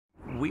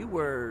we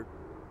were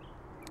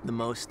the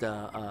most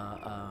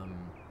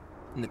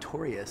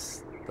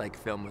notorious like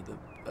film of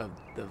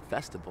the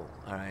festival.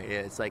 All right,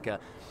 it's like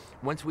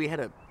once we had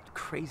a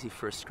crazy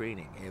first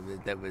screening.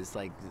 That was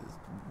like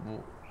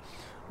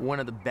one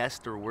of the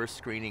best or worst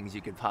screenings you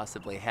could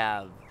possibly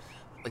have.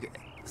 Like,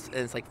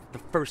 it's like the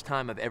first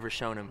time I've ever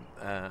shown him,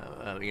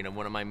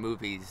 one of my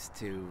movies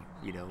to,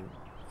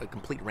 a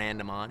complete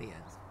random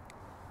audience.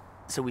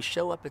 So we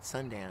show up at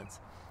Sundance,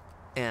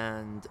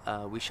 and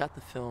we shot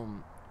the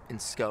film in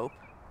scope.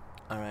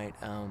 All right,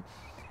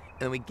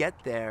 and we get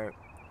there,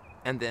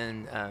 and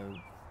then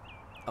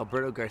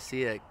Alberto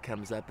Garcia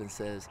comes up and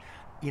says,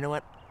 "You know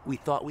what? We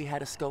thought we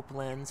had a scope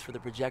lens for the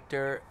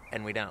projector,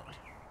 and we don't."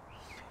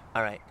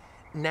 All right,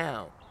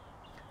 now,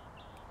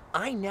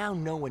 I now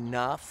know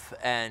enough,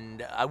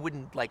 and I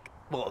wouldn't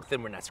well,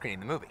 then we're not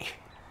screening the movie.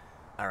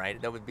 All right,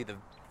 that would be the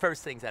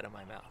first things out of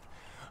my mouth.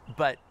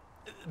 But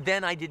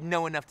then I didn't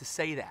know enough to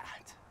say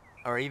that,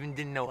 or even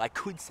didn't know I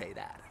could say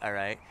that, all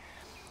right?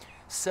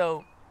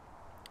 So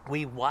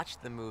we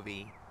watched the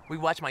movie, we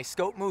watched my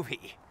scope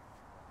movie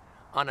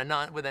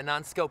with a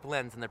non-scope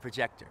lens in the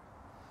projector.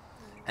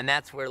 And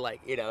that's where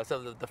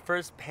so the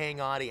first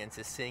paying audience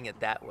is seeing it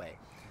that way.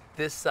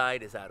 This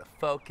side is out of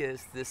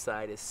focus, this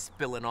side is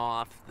spilling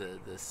off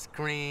the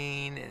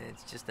screen, and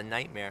it's just a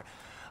nightmare.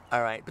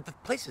 All right, but the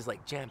place is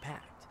like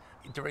jam-packed.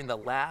 During the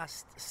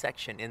last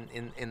section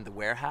in the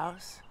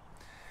warehouse,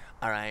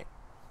 all right,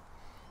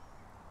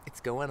 it's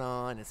going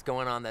on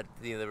that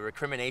the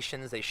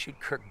recriminations, they shoot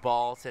Kirk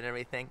Balls and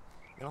everything,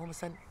 and all of a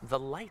sudden the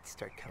lights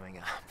start coming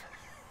up.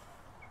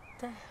 What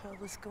the hell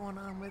is going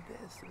on with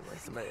this? And like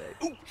somebody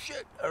oh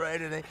shit, all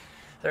right, and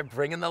they're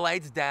bringing the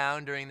lights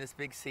down during this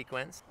big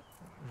sequence.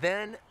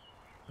 Then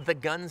the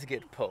guns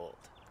get pulled,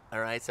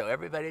 all right, so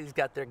everybody's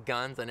got their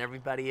guns on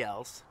everybody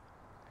else,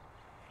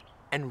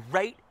 and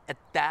right at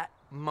that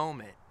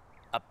moment,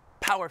 a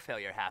power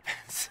failure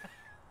happens.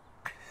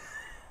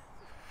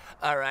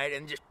 All right,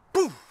 and just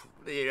poof,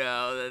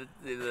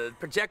 the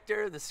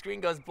projector, the screen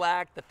goes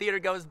black, the theater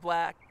goes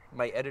black.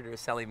 My editor,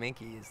 Sally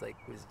Minky,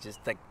 was just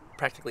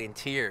practically in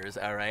tears,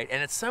 all right?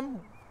 And at some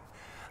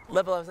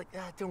level, I was like,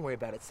 don't worry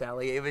about it,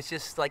 Sally. It was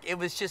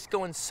just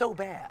going so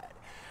bad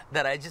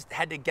that I just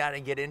had to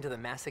get into the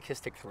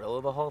masochistic thrill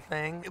of the whole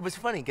thing. It was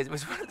funny, because it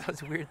was one of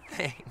those weird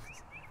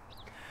things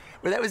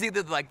where that was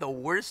either the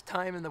worst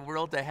time in the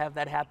world to have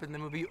that happen in the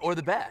movie, or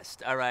the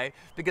best, all right?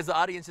 Because the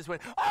audience just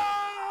went,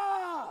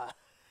 ah!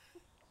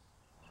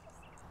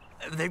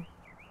 They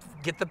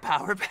get the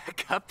power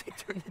back up, they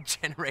turn the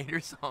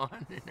generators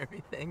on and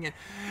everything,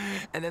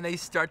 and then they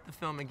start the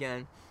film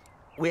again.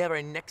 We have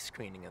our next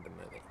screening of the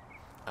movie,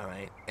 all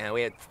right? And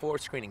we had 4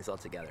 screenings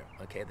altogether,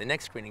 okay? The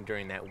next screening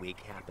during that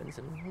week happens,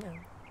 and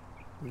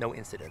no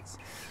incidents.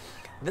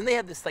 Then they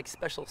have this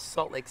special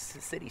Salt Lake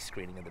City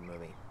screening of the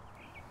movie.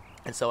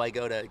 And so I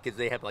go to, because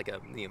they have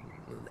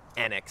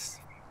annex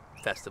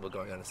festival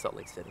going on in Salt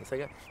Lake City. So I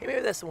go, hey,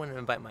 maybe that's the one to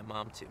invite my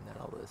mom to, not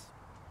all this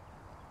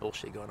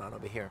bullshit going on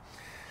over here.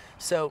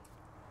 So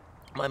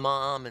my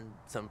mom and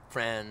some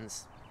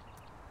friends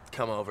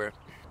come over.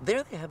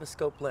 There they have a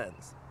scope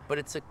lens, but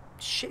it's a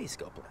shitty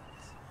scope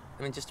lens.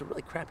 I mean, just a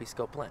really crappy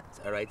scope lens,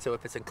 all right? So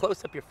if it's in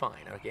close-up, you're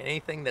fine, okay?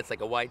 Anything that's like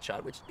a wide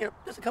shot, which,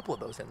 there's a couple of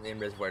those in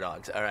Reservoir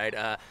Dogs, all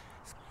right?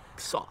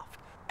 Soft.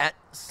 At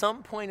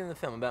some point in the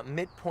film, about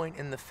midpoint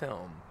in the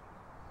film,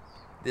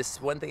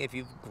 this one thing, if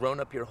you've grown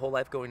up your whole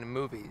life going to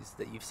movies,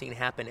 that you've seen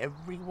happen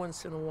every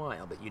once in a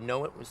while, but you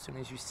know it as soon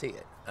as you see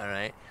it, all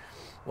right?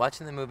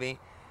 Watching the movie's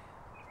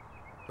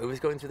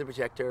going through the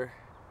projector,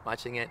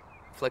 watching it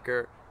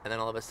flicker, and then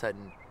all of a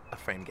sudden, a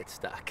frame gets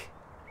stuck.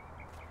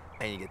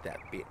 And you get that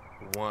beat.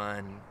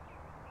 1,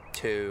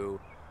 2,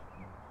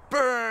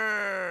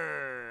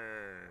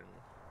 burn!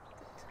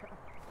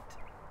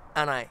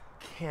 And I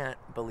can't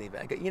believe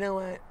it. I go, you know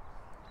what?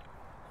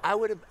 I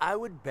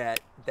would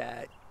bet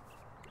that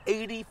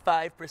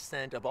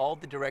 85% of all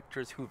the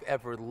directors who've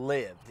ever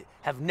lived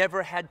have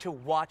never had to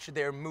watch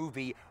their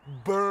movie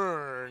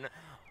burn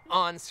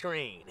on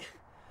screen.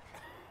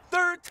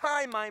 Third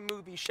time my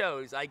movie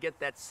shows, I get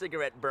that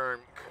cigarette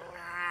burn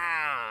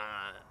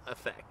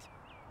effect.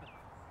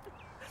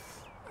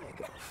 I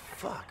go,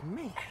 fuck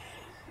me.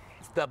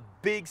 It's the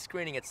big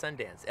screening at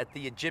Sundance at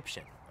the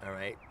Egyptian, all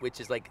right,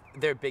 which is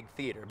their big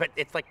theater, but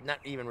it's not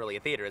even really a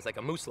theater. It's like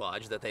a moose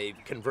lodge that they've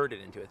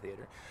converted into a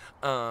theater.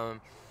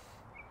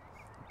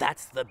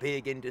 That's the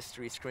big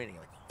industry screening.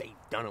 Faye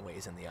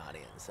Dunaway's in the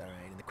audience, all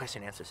right. In the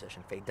question and answer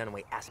session, Faye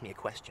Dunaway asked me a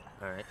question,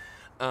 all right.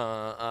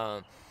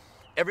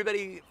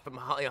 Everybody from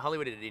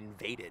Hollywood had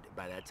invaded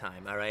by that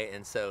time, all right,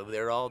 and so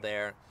they're all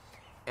there,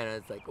 and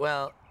it's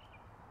well,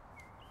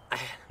 I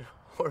had a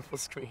horrible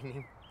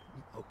screening,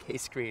 okay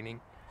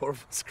screening,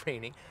 horrible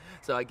screening.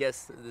 So I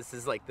guess this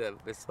is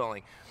this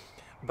falling.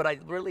 But I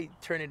really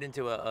turn it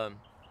into a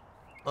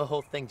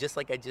whole thing, just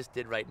like I just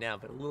did right now,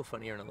 but a little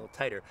funnier and a little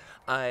tighter.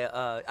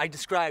 I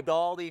described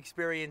all the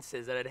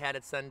experiences that I'd had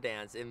at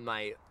Sundance in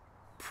my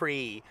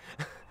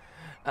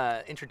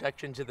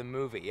introduction to the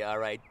movie, all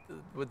right,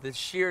 with the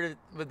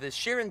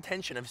sheer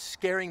intention of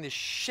scaring the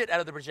shit out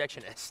of the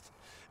projectionist.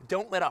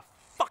 Don't let a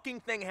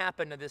fucking thing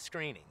happen to this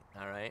screening,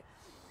 all right?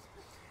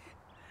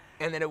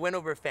 And then it went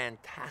over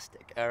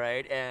fantastic, all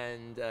right?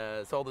 And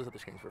so all those other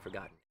screenings were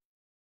forgotten.